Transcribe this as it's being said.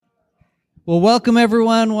Well, welcome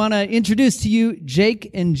everyone. Want to introduce to you Jake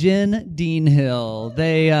and Jenn Deanhill.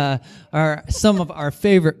 They are some of our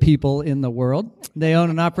favorite people in the world. They own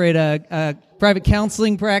and operate a private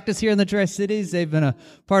counseling practice here in the Tri-Cities. They've been a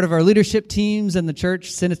part of our leadership teams and the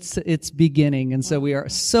church since its beginning. And so we are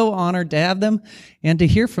so honored to have them and to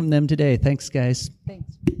hear from them today. Thanks, guys.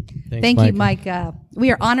 Thanks. Thank you, Mike. We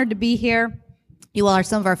are honored to be here. You all are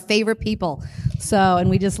some of our favorite people. And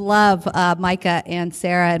we just love Micah and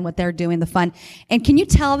Sarah and what they're doing, the fun. And can you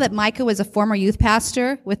tell that Micah was a former youth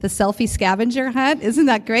pastor with the selfie scavenger hunt? Isn't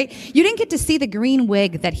that great? You didn't get to see the green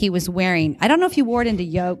wig that he was wearing. I don't know if you wore it into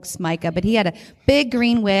yokes, Micah, but he had a big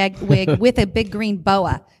green wig with a big green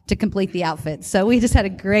boa to complete the outfit. So we just had a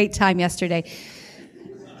great time yesterday.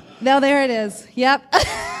 No, there it is. Yep.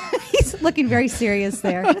 He's looking very serious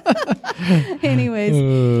there.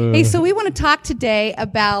 Anyways. Hey, so we want to talk today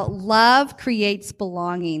about love creates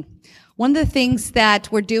belonging. One of the things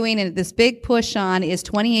that we're doing and this big push on is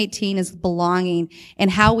 2018 is belonging,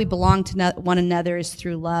 and how we belong to one another is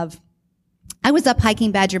through love. I was up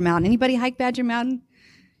hiking Badger Mountain. Anybody hike Badger Mountain?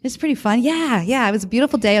 It's pretty fun. Yeah. It was a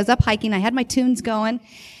beautiful day. I was up hiking. I had my tunes going,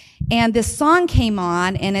 and this song came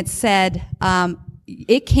on, and it said,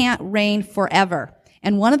 "It can't rain forever."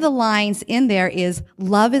 And one of the lines in there is,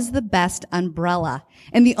 "Love is the best umbrella."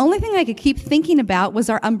 And the only thing I could keep thinking about was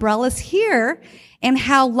our umbrellas here and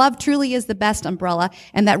how love truly is the best umbrella,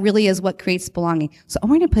 and that really is what creates belonging. So I'm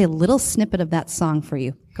going to play a little snippet of that song for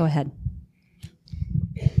you. Go ahead.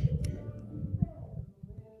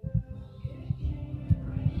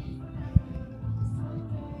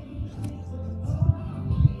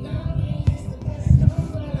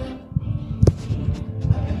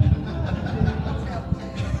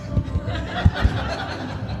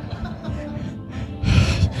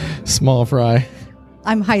 Small fry.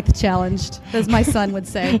 I'm height challenged, as my son would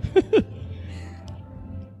say.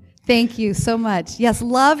 Thank you so much. Yes,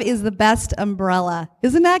 love is the best umbrella.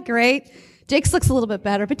 Isn't that great? Jake's looks a little bit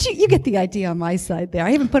better, but you get the idea on my side there.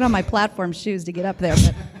 I haven't put on my platform shoes to get up there,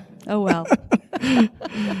 but oh well.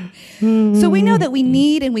 So we know that we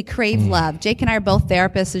need and we crave love. Jake and I are both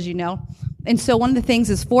therapists, as you know. And so one of the things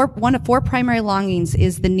is one of four primary longings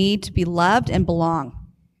is the need to be loved and belong.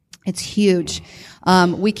 It's huge.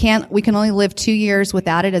 We can only live 2 years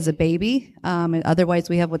without it as a baby. And otherwise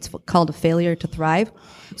we have what's called a failure to thrive.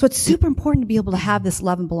 So it's super important to be able to have this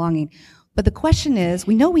love and belonging. But the question is,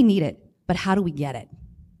 we know we need it, but how do we get it?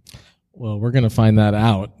 Well, we're going to find that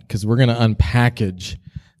out because we're going to unpackage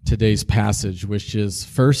today's passage, which is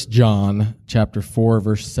 1 John chapter 4,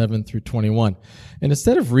 verse 7 through 21. And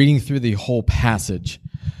instead of reading through the whole passage,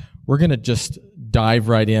 we're going to just dive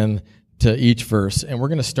right in to each verse, and we're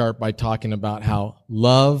going to start by talking about how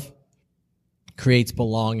love creates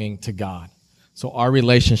belonging to God. So our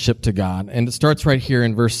relationship to God. And it starts right here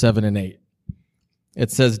in verse 7 and 8.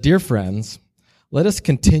 It says, "Dear friends, let us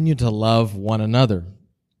continue to love one another,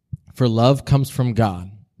 for love comes from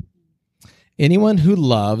God. Anyone who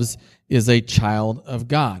loves is a child of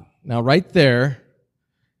God." Now right there,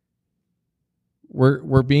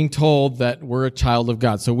 we're being told that we're a child of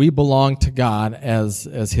God. So we belong to God as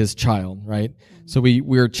his child, right? So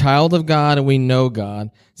we're a child of God and we know God.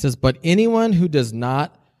 It says, "But anyone who does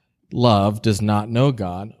not love does not know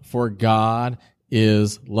God, for God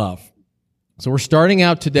is love." So we're starting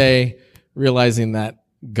out today realizing that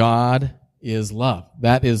God is love.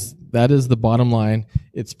 That is the bottom line.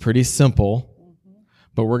 It's pretty simple,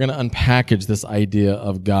 but we're going to unpackage this idea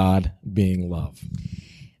of God being love.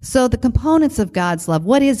 So the components of God's love.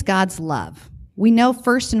 What is God's love? We know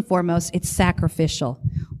first and foremost it's sacrificial,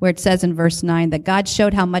 where it says in verse 9 that God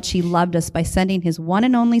showed how much he loved us by sending his one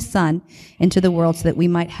and only Son into the world so that we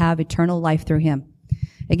might have eternal life through him.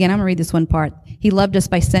 Again, I'm going to read this one part. He loved us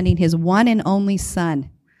by sending his one and only Son.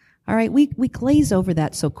 All right, we glaze over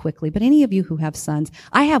that so quickly, but any of you who have sons,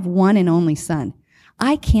 I have one and only son.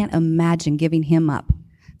 I can't imagine giving him up,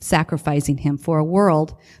 sacrificing him for a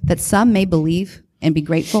world that some may believe and be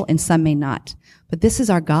grateful, and some may not. But this is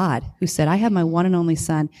our God who said, I have my one and only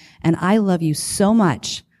Son, and I love you so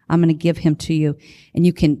much, I'm going to give him to you. And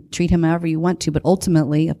you can treat him however you want to, but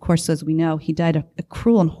ultimately, of course, as we know, he died a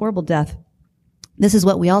cruel and horrible death. This is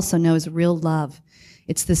what we also know is real love.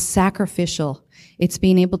 It's this sacrificial. It's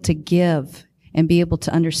being able to give and be able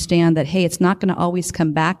to understand that, hey, it's not going to always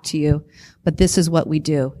come back to you, but this is what we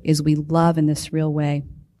do, is we love in this real way.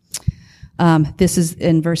 This is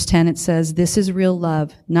in verse 10, it says, this is real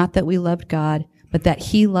love, not that we loved God, but that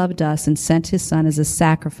he loved us and sent his Son as a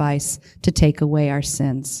sacrifice to take away our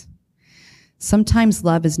sins. Sometimes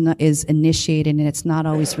love is initiated and it's not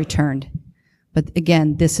always returned. But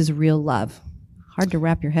again, this is real love. Hard to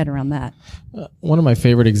wrap your head around that. One of my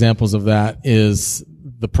favorite examples of that is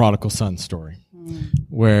the prodigal son story,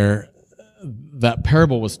 where that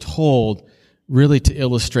parable was told really to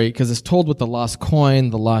illustrate, because it's told with the lost coin,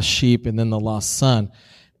 the lost sheep, and then the lost son.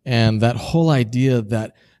 And that whole idea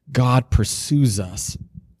that God pursues us.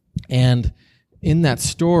 And in that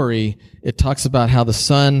story, it talks about how the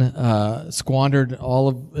son squandered all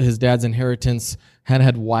of his dad's inheritance,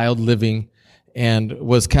 had wild living, and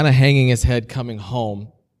was kind of hanging his head coming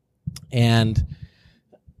home. And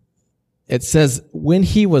it says, when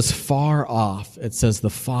he was far off, it says the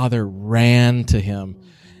father ran to him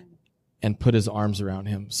and put his arms around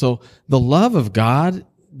him. So the love of God,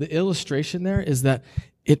 the illustration there is that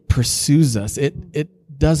it pursues us.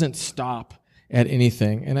 It doesn't stop at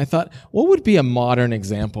anything. And I thought, what would be a modern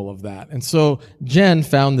example of that? And so Jenn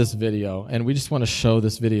found this video, and we just want to show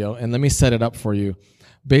this video. And let me set it up for you.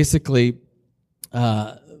 Basically,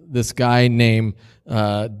 this guy named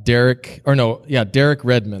Derek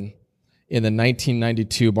Redmond in the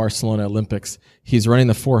 1992 Barcelona Olympics. He's running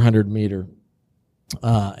the 400 meter,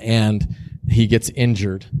 and he gets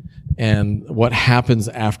injured. And what happens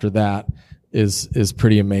after that is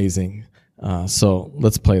pretty amazing. So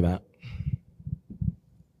let's play that.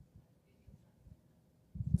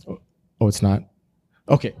 Oh, it's not?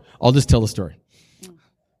 Okay, I'll just tell the story.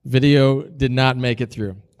 Video did not make it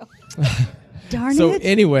through. Darn so it.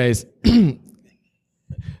 anyways,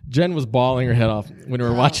 Jenn was bawling her head off when we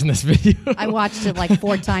were watching this video. I watched it like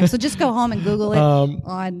 4 times. So just go home and Google it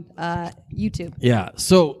on YouTube. Yeah.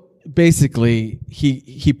 So basically,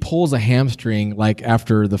 he pulls a hamstring like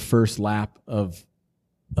after the first lap of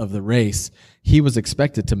the race. He was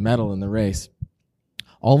expected to medal in the race.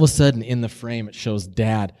 All of a sudden, in the frame, it shows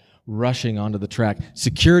Dad rushing onto the track.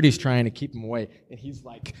 Security's trying to keep him away, and he's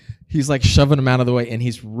like shoving him out of the way, and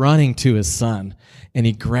he's running to his son, and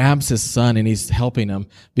he grabs his son, and he's helping him,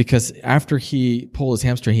 because after he pulled his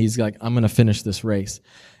hamstring, he's like, I'm going to finish this race.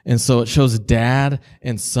 And so it shows Dad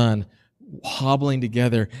and son hobbling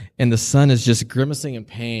together, and the son is just grimacing in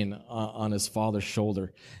pain on his father's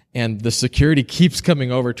shoulder. And the security keeps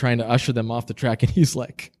coming over trying to usher them off the track, and he's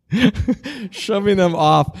like shoving them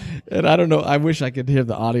off. And I don't know, I wish I could hear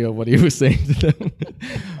the audio of what he was saying to them.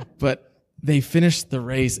 But they finished the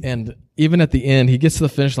race, and even at the end, he gets to the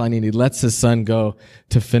finish line and he lets his son go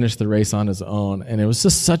to finish the race on his own. And it was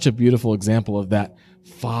just such a beautiful example of that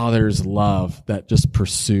father's love that just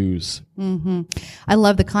pursues. Mm-hmm. I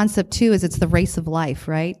love the concept too, is it's the race of life,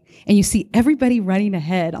 right? And you see everybody running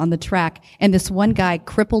ahead on the track, and this one guy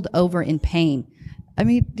crippled over in pain. I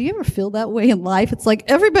mean, do you ever feel that way in life? It's like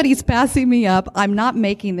everybody's passing me up. I'm not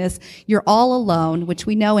making this. You're all alone, which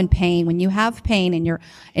we know in pain. When you have pain and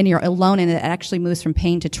you're alone, and it actually moves from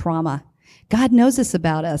pain to trauma. God knows this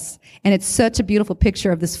about us. And it's such a beautiful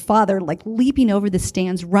picture of this father like leaping over the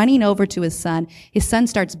stands, running over to his son. His son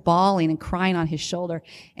starts bawling and crying on his shoulder.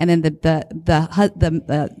 And then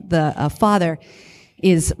the father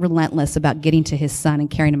is relentless about getting to his son and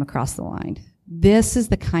carrying him across the line. This is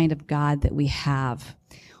the kind of God that we have.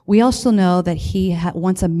 We also know that he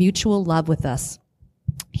wants a mutual love with us.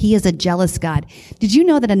 He is a jealous God. Did you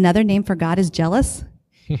know that another name for God is jealous?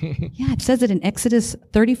 Yeah, it says it in Exodus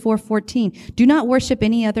 34:14. Do not worship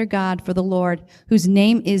any other God, for the Lord, whose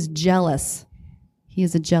name is jealous. He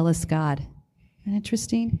is a jealous God. Isn't that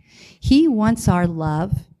interesting? He wants our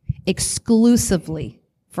love exclusively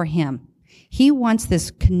for him. He wants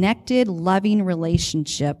this connected, loving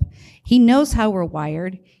relationship. He knows how we're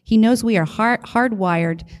wired. He knows we are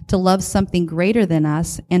hardwired to love something greater than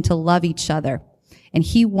us and to love each other. And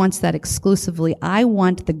he wants that exclusively. I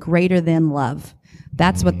want the greater than love.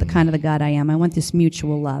 That's what the kind of the God I am. I want this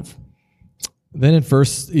mutual love. Then in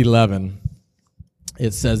verse 11,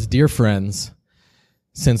 it says, Dear friends,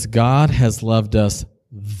 since God has loved us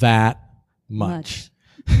that much.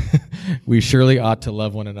 We surely ought to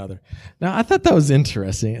love one another. Now, I thought that was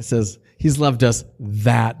interesting. It says, he's loved us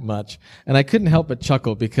that much. And I couldn't help but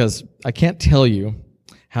chuckle, because I can't tell you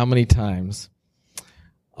how many times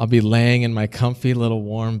I'll be laying in my comfy little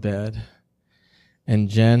warm bed, and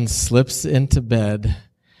Jenn slips into bed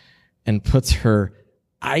and puts her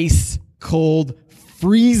ice cold,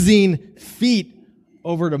 freezing feet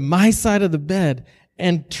over to my side of the bed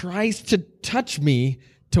and tries to touch me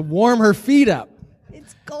to warm her feet up.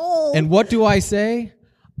 It's cold. And what do I say?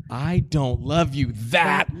 I don't love you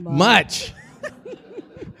that much.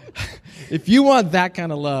 If you want that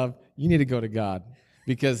kind of love, you need to go to God,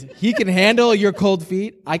 because he can handle your cold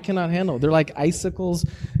feet. I cannot handle. They're like icicles.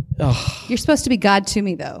 Ugh. You're supposed to be God to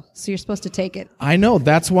me, though, so you're supposed to take it. I know.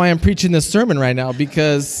 That's why I'm preaching this sermon right now,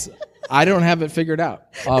 because I don't have it figured out,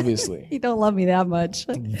 obviously. You don't love me that much.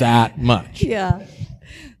 That much. Yeah.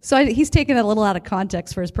 So he's taken it a little out of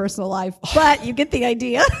context for his personal life, but you get the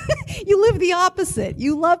idea. You live the opposite.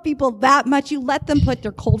 You love people that much. You let them put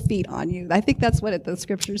their cold feet on you. I think that's what the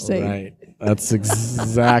scriptures say. Right. That's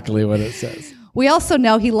exactly what it says. We also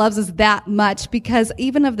know he loves us that much because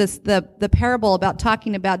even of this, the parable about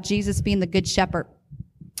talking about Jesus being the good shepherd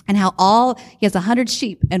and how he has 100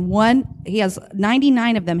 sheep and he has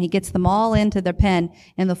 99 of them. He gets them all into their pen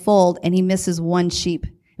in the fold and he misses one sheep.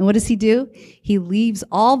 And what does he do? He leaves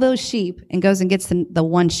all those sheep and goes and gets the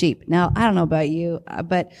one sheep. Now, I don't know about you,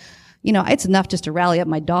 but it's enough just to rally up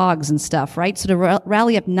my dogs and stuff, right? So to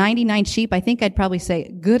rally up 99 sheep, I think I'd probably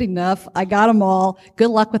say, good enough. I got them all. Good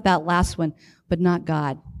luck with that last one. But not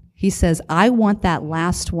God. He says, I want that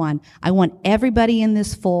last one. I want everybody in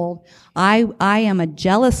this fold. I am a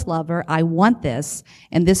jealous lover. I want this.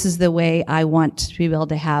 And this is the way I want to be able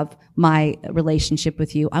to have my relationship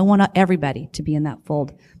with you. I want everybody to be in that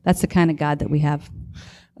fold. That's the kind of God that we have.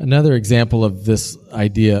 Another example of this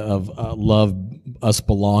idea of love, us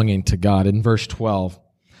belonging to God, in verse 12,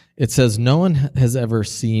 it says, no one has ever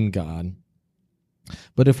seen God,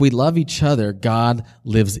 but if we love each other, God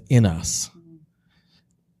lives in us.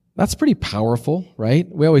 That's pretty powerful, right?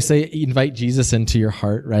 We always say, invite Jesus into your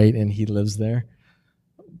heart, right? And he lives there.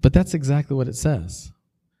 But that's exactly what it says.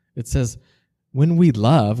 It says, when we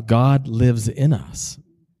love, God lives in us.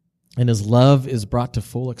 And his love is brought to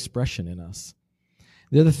full expression in us.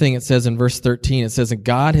 The other thing it says in verse 13, it says that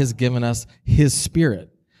God has given us his Spirit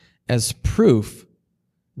as proof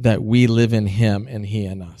that we live in him and he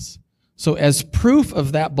in us. So as proof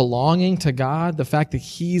of that belonging to God, the fact that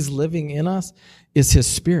he's living in us is his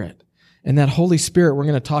Spirit. And that Holy Spirit, we're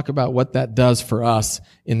going to talk about what that does for us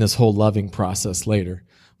in this whole loving process later.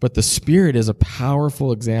 But the Spirit is a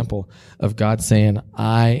powerful example of God saying,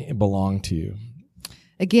 I belong to you.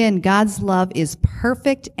 Again, God's love is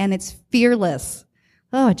perfect and it's fearless.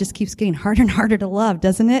 Oh, it just keeps getting harder and harder to love,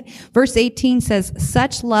 doesn't it? Verse 18 says,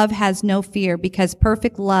 such love has no fear because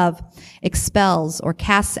perfect love expels or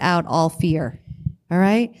casts out all fear. All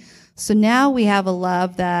right? So now we have a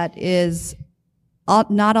love that is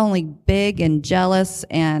not only big and jealous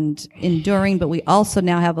and enduring, but we also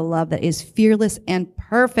now have a love that is fearless and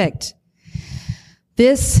perfect.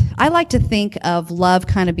 I like to think of love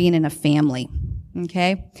kind of being in a family,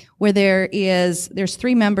 okay? Where there's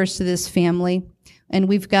 3 members to this family. And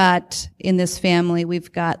in this family,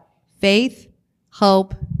 we've got faith,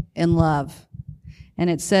 hope, and love. And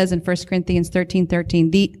it says in 1 Corinthians 13:13,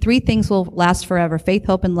 the 3 things will last forever, faith,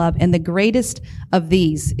 hope, and love. And the greatest of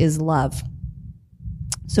these is love.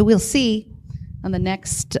 So we'll see on the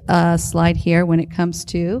next slide here when it comes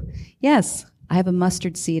to, yes, I have a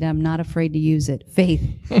mustard seed. I'm not afraid to use it. Faith.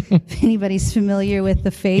 If anybody's familiar with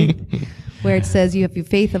the faith, where it says you have your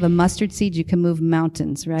faith of a mustard seed, you can move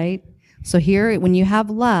mountains, right? So here, when you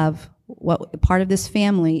have love, what part of this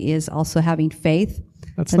family is also having faith.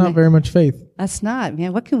 That's not very much faith. That's not,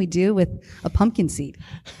 man. What can we do with a pumpkin seed?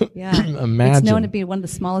 Yeah. Imagine. It's known to be one of the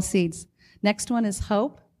smallest seeds. Next one is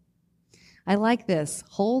hope. I like this.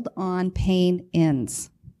 Hold on, pain ends.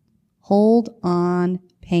 Hold on,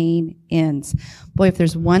 pain ends. Boy, if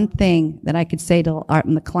there's one thing that I could say to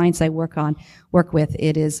the clients I work with,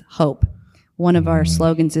 it is hope. One of our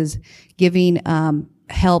slogans is giving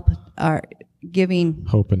hope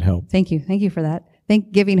and help. Thank you for that.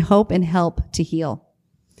 Giving hope and help to heal.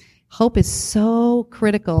 Hope is so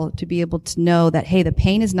critical to be able to know that, hey, the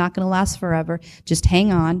pain is not going to last forever. Just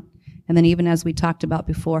hang on. And then even as we talked about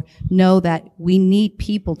before, know that we need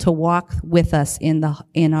people to walk with us in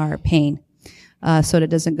our pain, so that it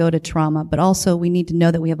doesn't go to trauma. But also we need to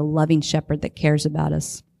know that we have a loving shepherd that cares about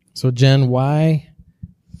us. So Jen, why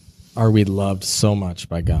are we loved so much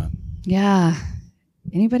by God? Yeah.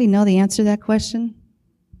 Anybody know the answer to that question?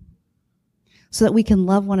 So that we can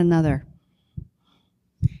love one another.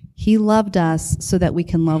 He loved us so that we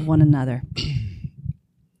can love one another.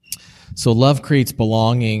 So love creates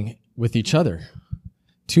belonging with each other,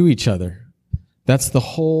 to each other. That's the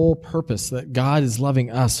whole purpose, that God is loving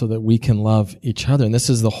us so that we can love each other. And this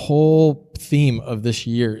is the whole theme of this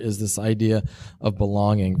year, is this idea of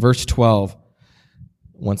belonging. Verse 12,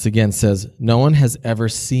 once again, says, no one has ever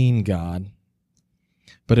seen God,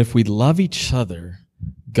 but if we love each other,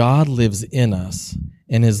 God lives in us,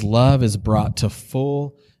 and his love is brought to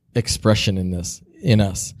full expression in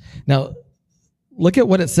us. Now, look at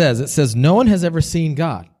what it says. It says, no one has ever seen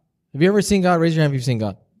God. Have you ever seen God? Raise your hand if you've seen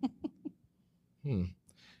God.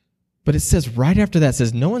 But it says right after that, it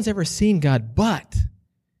says, no one's ever seen God, but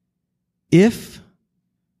if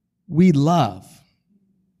we love,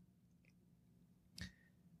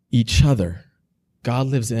 each other. God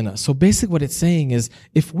lives in us. So basically what it's saying is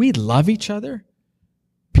if we love each other,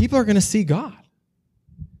 people are going to see God.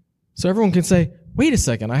 So everyone can say, wait a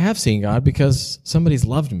second, I have seen God because somebody's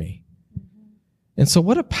loved me. And so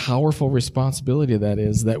what a powerful responsibility that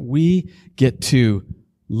is, that we get to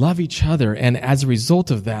love each other. And as a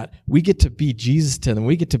result of that, we get to be Jesus to them.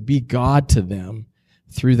 We get to be God to them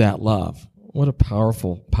through that love. What a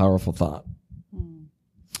powerful, powerful thought.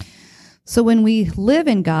 So when we live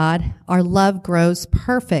in God, our love grows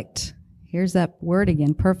perfect. Here's that word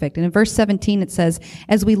again, perfect. And in verse 17, it says,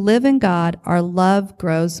 as we live in God, our love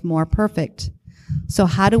grows more perfect. So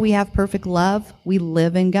how do we have perfect love? We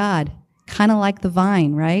live in God. Kind of like the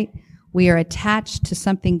vine, right? We are attached to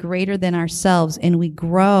something greater than ourselves, and we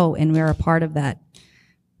grow, and we're a part of that.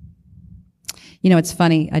 You know, it's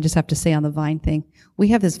funny. I just have to say on the vine thing, we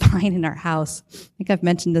have this vine in our house. I think I've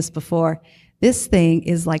mentioned this before. This thing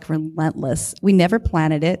is like relentless. We never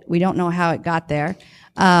planted it. We don't know how it got there.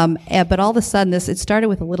 But all of a sudden, it started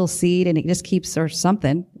with a little seed, and it just keeps, or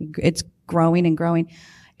something. It's growing and growing.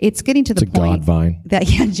 It's getting to the point. It's a God vine. That,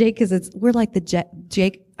 Jake we're like the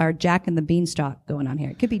Jack and the Beanstalk going on here.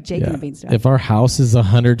 It could be Jake and the Beanstalk. If our house is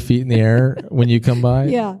 100 feet in the air when you come by,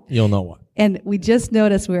 you'll know what. And we just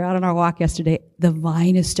noticed, we were out on our walk yesterday, the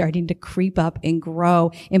vine is starting to creep up and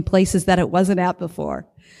grow in places that it wasn't at before.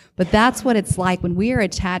 But that's what it's like when we are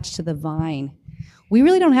attached to the vine. We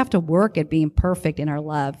really don't have to work at being perfect in our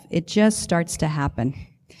love. It just starts to happen.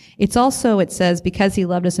 It's also, it says, because he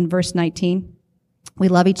loved us in verse 19, we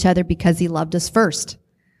love each other because he loved us first.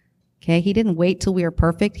 Okay, he didn't wait till we were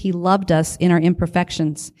perfect. He loved us in our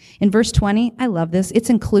imperfections. In verse 20, I love this. It's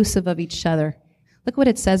inclusive of each other. Look what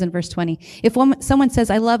it says in verse 20. If someone says,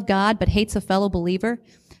 I love God, but hates a fellow believer,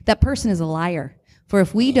 that person is a liar. For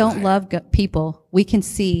if we don't love people, we can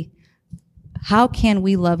see, how can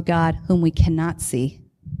we love God whom we cannot see?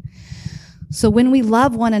 So when we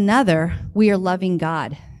love one another, we are loving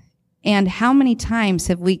God. And how many times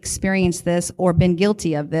have we experienced this or been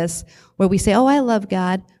guilty of this, where we say, oh, I love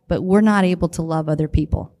God, but we're not able to love other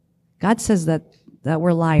people? God says that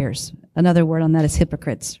we're liars. Another word on that is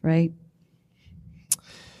hypocrites, right?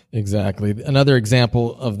 Exactly. Another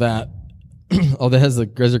example of that. There's a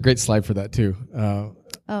great slide for that too.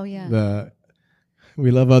 We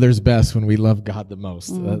love others best when we love God the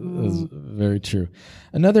most. Mm-hmm. That is very true.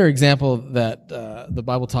 Another example that the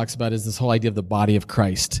Bible talks about is this whole idea of the body of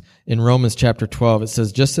Christ. In Romans chapter 12, it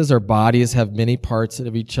says, just as our bodies have many parts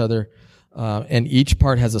of each other, and each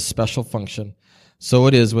part has a special function, so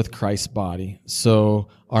it is with Christ's body. So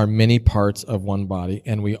are many parts of one body,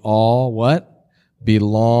 and we all, what?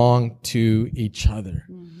 Belong to each other.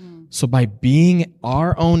 Mm-hmm. So by being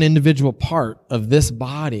our own individual part of this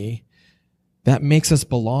body, that makes us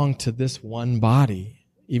belong to this one body.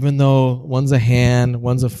 Even though one's a hand,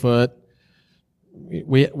 one's a foot,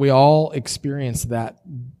 we all experience that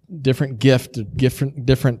different gift,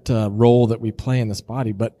 different role that we play in this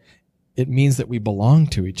body, but it means that we belong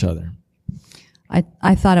to each other.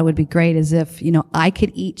 I thought it would be great as if, I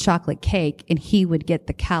could eat chocolate cake and he would get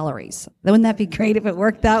the calories. Wouldn't that be great if it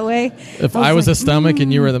worked that way? If I was a stomach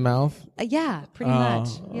and you were the mouth? Yeah, pretty much.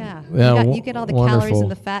 Yeah. You get all the wonderful calories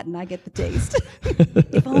and the fat and I get the taste.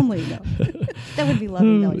 If only, though. That would be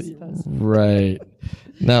loving, though, I suppose. Right.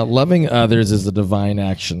 Now, loving others is a divine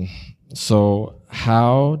action. So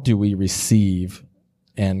how do we receive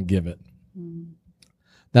and give it?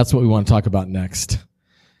 That's what we want to talk about next.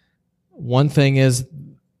 One thing is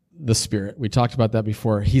the Spirit. We talked about that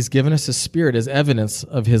before. He's given us His Spirit as evidence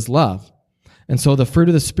of His love. And so the fruit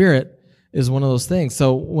of the Spirit is one of those things.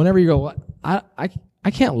 So whenever you go,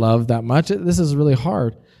 I can't love that much. This is really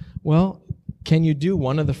hard. Well, can you do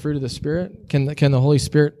one of the fruit of the Spirit? Can the Holy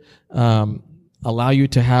Spirit allow you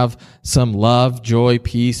to have some love, joy,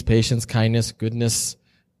 peace, patience, kindness, goodness,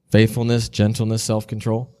 faithfulness, gentleness,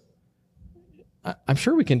 self-control? I'm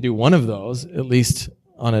sure we can do one of those, at least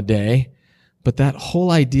on a day, but that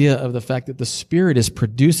whole idea of the fact that the Spirit is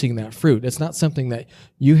producing that fruit, it's not something that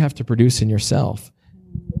you have to produce in yourself.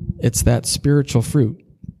 It's that spiritual fruit.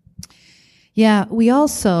 Yeah, we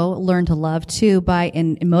also learn to love too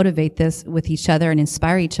and motivate this with each other and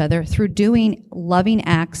inspire each other through doing loving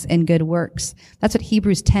acts and good works. That's what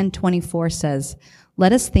Hebrews 10:24 says.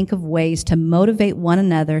 Let us think of ways to motivate one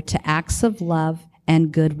another to acts of love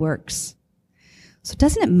and good works. So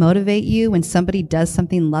doesn't it motivate you when somebody does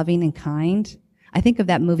something loving and kind? I think of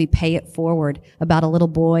that movie Pay It Forward about a little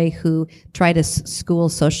boy who tried a school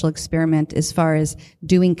social experiment as far as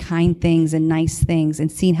doing kind things and nice things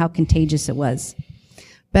and seeing how contagious it was.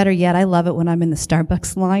 Better yet, I love it when I'm in the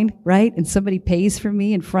Starbucks line, right? And somebody pays for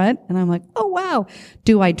me in front and I'm like, oh wow,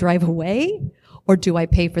 do I drive away? or do I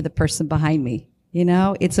pay for the person behind me? You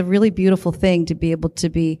know, it's a really beautiful thing to be able to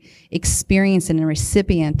be experiencing a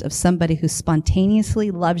recipient of somebody who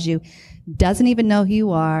spontaneously loves you, doesn't even know who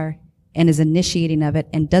you are, and is initiating of it,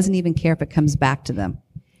 and doesn't even care if it comes back to them.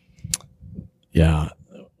 Yeah,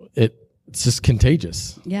 it's just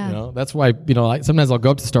contagious. Yeah. You know, that's why, sometimes I'll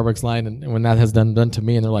go up to the Starbucks line, and when that has done to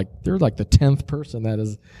me, and they're like the 10th person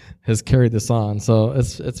that has carried this on. So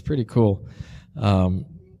it's pretty cool.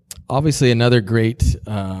 Obviously, another great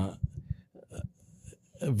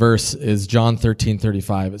verse is John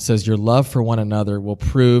 13:35. It says, "Your love for one another will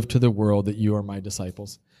prove to the world that you are my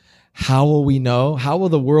disciples." How will we know? How will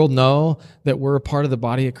the world know that we're a part of the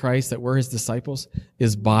body of Christ, that we're his disciples?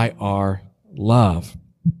 Is by our love.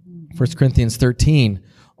 1 Corinthians 13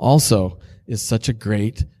 also is such a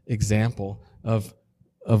great example of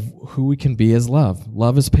who we can be as love.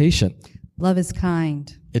 Love is patient. Love is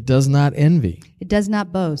kind. It does not envy. It does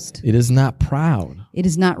not boast. It is not proud. It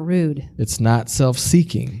is not rude. It's not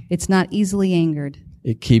self-seeking. It's not easily angered.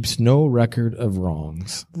 It keeps no record of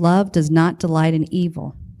wrongs. Love does not delight in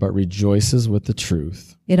evil, but rejoices with the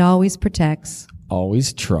truth. It always protects.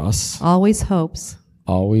 Always trusts. Always hopes.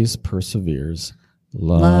 Always perseveres.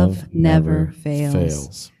 Love never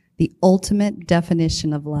fails. The ultimate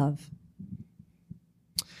definition of love.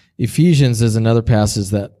 Ephesians is another passage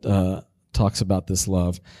that talks about this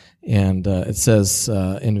love. And it says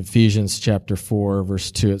in Ephesians chapter 4,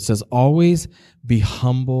 verse 2, it says, "Always be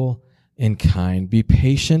humble and kind. Be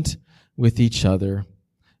patient with each other,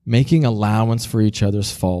 making allowance for each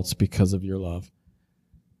other's faults because of your love."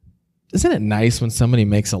 Isn't it nice when somebody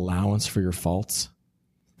makes allowance for your faults?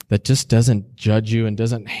 That just doesn't judge you and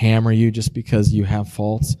doesn't hammer you just because you have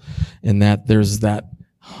faults, and that there's that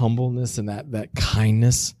humbleness and that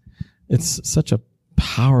kindness. It's such a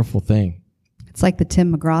powerful thing. It's like the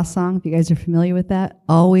Tim McGraw song, if you guys are familiar with that.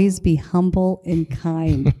 Always be humble and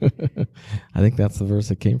kind. I think that's the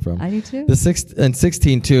verse it came from. I do too. In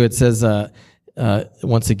 16:2, it says,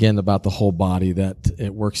 once again, about the whole body, that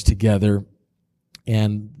it works together.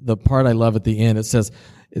 And the part I love at the end, it says,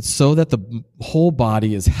 it's so that the whole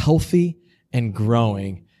body is healthy and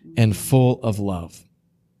growing and full of love.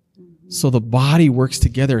 So the body works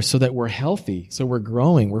together so that we're healthy, so we're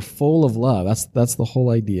growing, we're full of love. That's the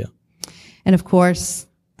whole idea. And of course,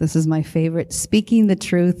 this is my favorite, speaking the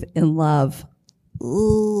truth in love.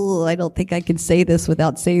 Ooh, I don't think I can say this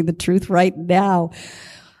without saying the truth right now.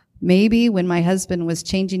 Maybe when my husband was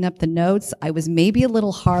changing up the notes, I was maybe a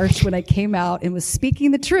little harsh when I came out and was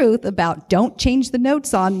speaking the truth about don't change the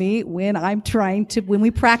notes on me when when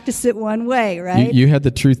we practice it one way, right? You had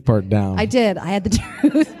the truth part down. I did. I had the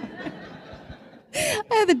truth.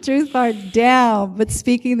 I had the truth part down, but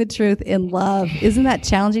speaking the truth in love, isn't that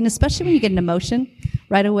challenging? Especially when you get an emotion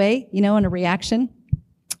right away, in a reaction,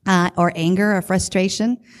 or anger or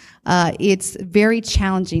frustration. It's very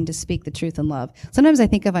challenging to speak the truth in love. Sometimes I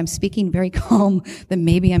think if I'm speaking very calm, then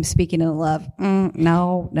maybe I'm speaking in love.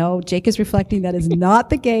 No. Jake is reflecting that is not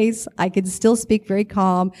the case. I can still speak very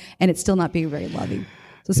calm and it still not be very loving.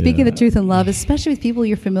 So speaking the truth in love, especially with people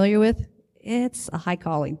you're familiar with, it's a high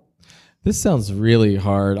calling. This sounds really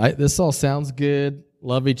hard. This all sounds good.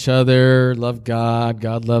 Love each other, love God,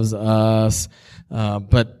 God loves us.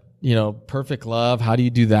 But, perfect love, how do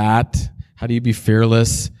you do that? How do you be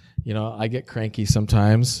fearless? I get cranky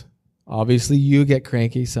sometimes. Obviously, you get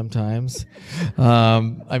cranky sometimes.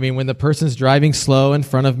 When the person's driving slow in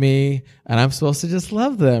front of me and I'm supposed to just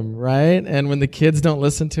love them, right? And when the kids don't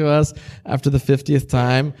listen to us after the 50th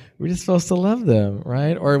time, we're just supposed to love them,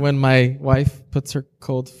 right? Or when my wife puts her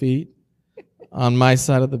cold feet on my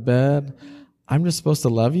side of the bed, I'm just supposed to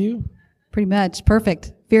love you? Pretty much.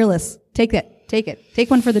 Perfect. Fearless. Take it. Take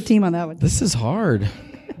one for the team on that one. This is hard.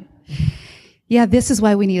 Yeah, this is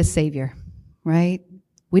why we need a Savior, right?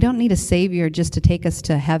 We don't need a Savior just to take us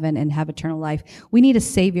to heaven and have eternal life. We need a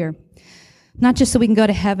Savior, not just so we can go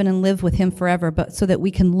to heaven and live with Him forever, but so that we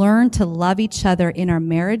can learn to love each other in our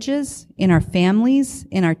marriages, in our families,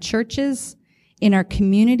 in our churches, in our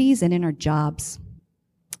communities, and in our jobs.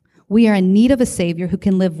 We are in need of a Savior who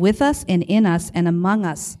can live with us and in us and among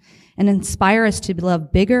us and inspire us to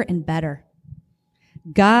love bigger and better.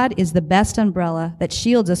 God is the best umbrella that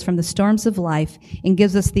shields us from the storms of life and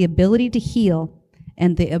gives us the ability to heal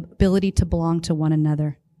and the ability to belong to one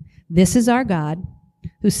another. This is our God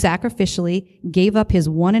who sacrificially gave up His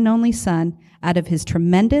one and only Son out of His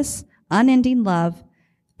tremendous, unending love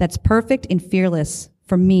that's perfect and fearless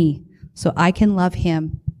for me so I can love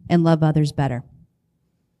Him and love others better.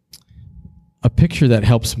 A picture that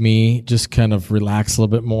helps me just kind of relax a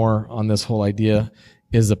little bit more on this whole idea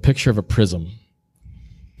is a picture of a prism,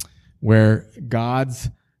 where God's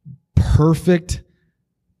perfect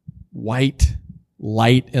white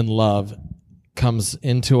light and love comes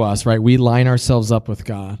into us, right? We line ourselves up with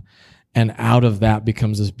God, and out of that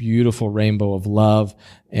becomes this beautiful rainbow of love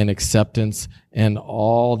and acceptance and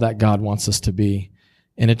all that God wants us to be.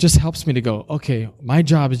 And it just helps me to go, okay, my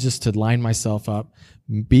job is just to line myself up,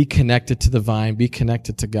 be connected to the vine, be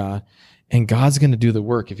connected to God, and God's going to do the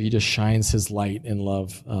work if he just shines his light and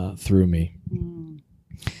love through me.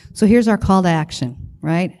 So here's our call to action,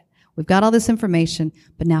 right? We've got all this information,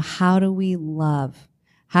 but now how do we love?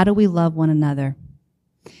 How do we love one another?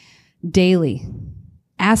 Daily.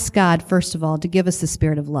 Ask God, first of all, to give us the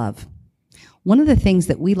spirit of love. One of the things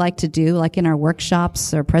that we like to do, like in our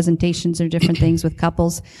workshops or presentations or different things with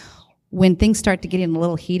couples, when things start to get a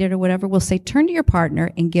little heated or whatever, we'll say, turn to your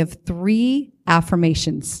partner and give 3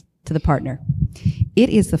 affirmations to the partner. It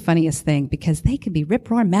is the funniest thing because they can be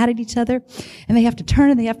rip-roaring mad at each other, and they have to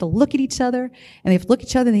turn and they have to look at each other, and they have to look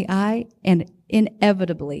each other in the eye, and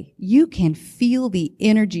inevitably, you can feel the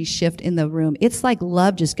energy shift in the room. It's like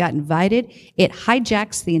love just got invited. It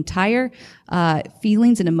hijacks the entire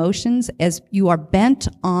feelings and emotions as you are bent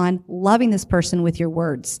on loving this person with your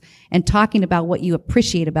words and talking about what you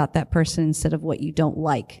appreciate about that person instead of what you don't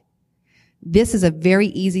like. This is a very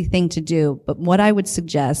easy thing to do, but what I would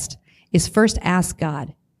suggest is first ask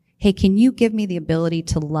God, hey, can you give me the ability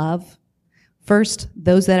to love first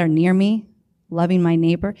those that are near me, loving my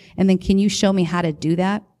neighbor, and then can you show me how to do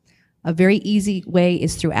that? A very easy way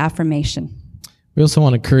is through affirmation. We also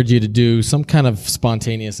want to encourage you to do some kind of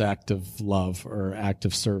spontaneous act of love or act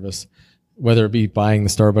of service, whether it be buying the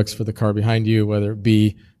Starbucks for the car behind you, whether it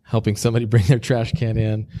be helping somebody bring their trash can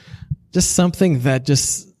in, just something that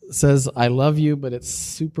just says, I love you, but it's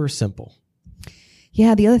super simple.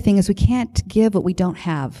 Yeah, the other thing is we can't give what we don't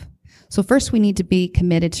have. So first we need to be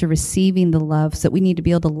committed to receiving the love so that we need to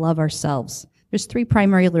be able to love ourselves. There's 3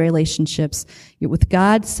 primary relationships. You're with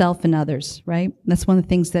God, self, and others, right? That's one of the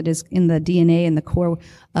things that is in the DNA and the core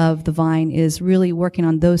of the vine is really working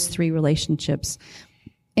on those 3 relationships.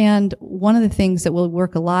 And one of the things that we'll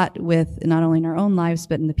work a lot with, not only in our own lives,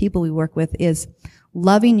 but in the people we work with, is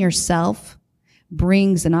loving yourself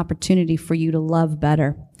brings an opportunity for you to love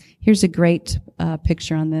better. Here's a great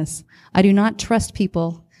picture on this. I do not trust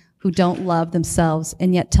people who don't love themselves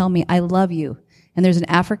and yet tell me, I love you. And there's an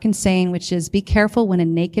African saying, which is, be careful when a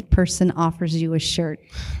naked person offers you a shirt.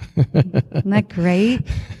 Isn't that great?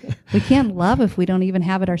 We can't love if we don't even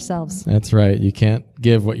have it ourselves. That's right. You can't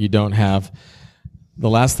give what you don't have. The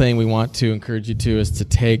last thing we want to encourage you to is to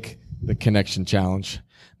take the connection challenge.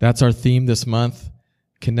 That's our theme this month.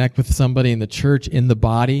 Connect with somebody in the church, in the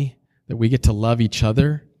body, that we get to love each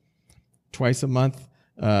other twice a month.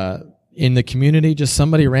 In the community, just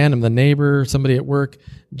somebody random, the neighbor, somebody at work,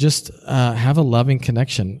 just have a loving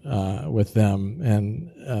connection with them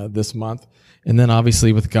and this month. And then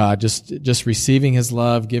obviously with God, just receiving his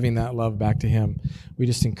love, giving that love back to him. We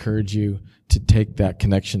just encourage you to take that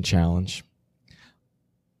connection challenge.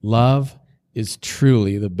 Love is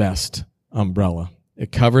truly the best umbrella.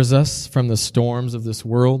 It covers us from the storms of this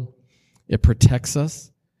world. It protects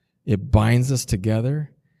us. It binds us together.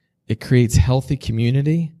 It creates healthy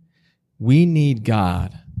community. We need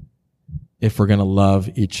God if we're going to love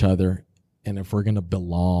each other and if we're going to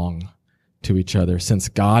belong to each other. Since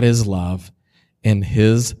God is love and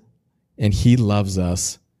he loves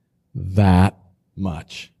us that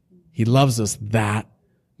much. He loves us that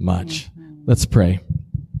much. Let's pray.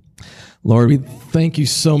 Lord, we thank you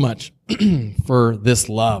so much for this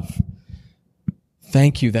love.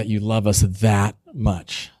 Thank you that you love us that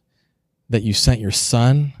much, that you sent your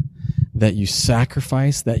son, that you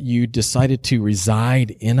sacrificed, that you decided to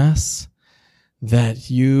reside in us,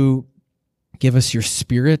 that you give us your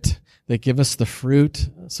spirit, that give us the fruit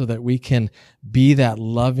so that we can be that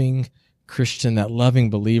loving Christian, that loving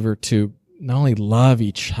believer to not only love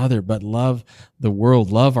each other, but love the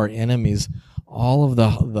world, love our enemies, all of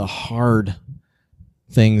the hard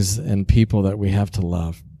things and people that we have to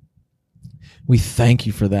love. We thank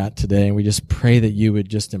you for that today, and we just pray that you would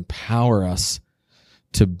just empower us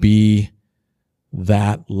to be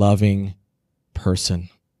that loving person,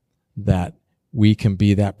 that we can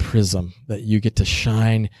be that prism, that you get to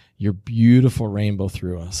shine your beautiful rainbow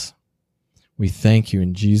through us. We thank you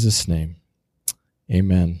in Jesus' name.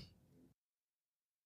 Amen.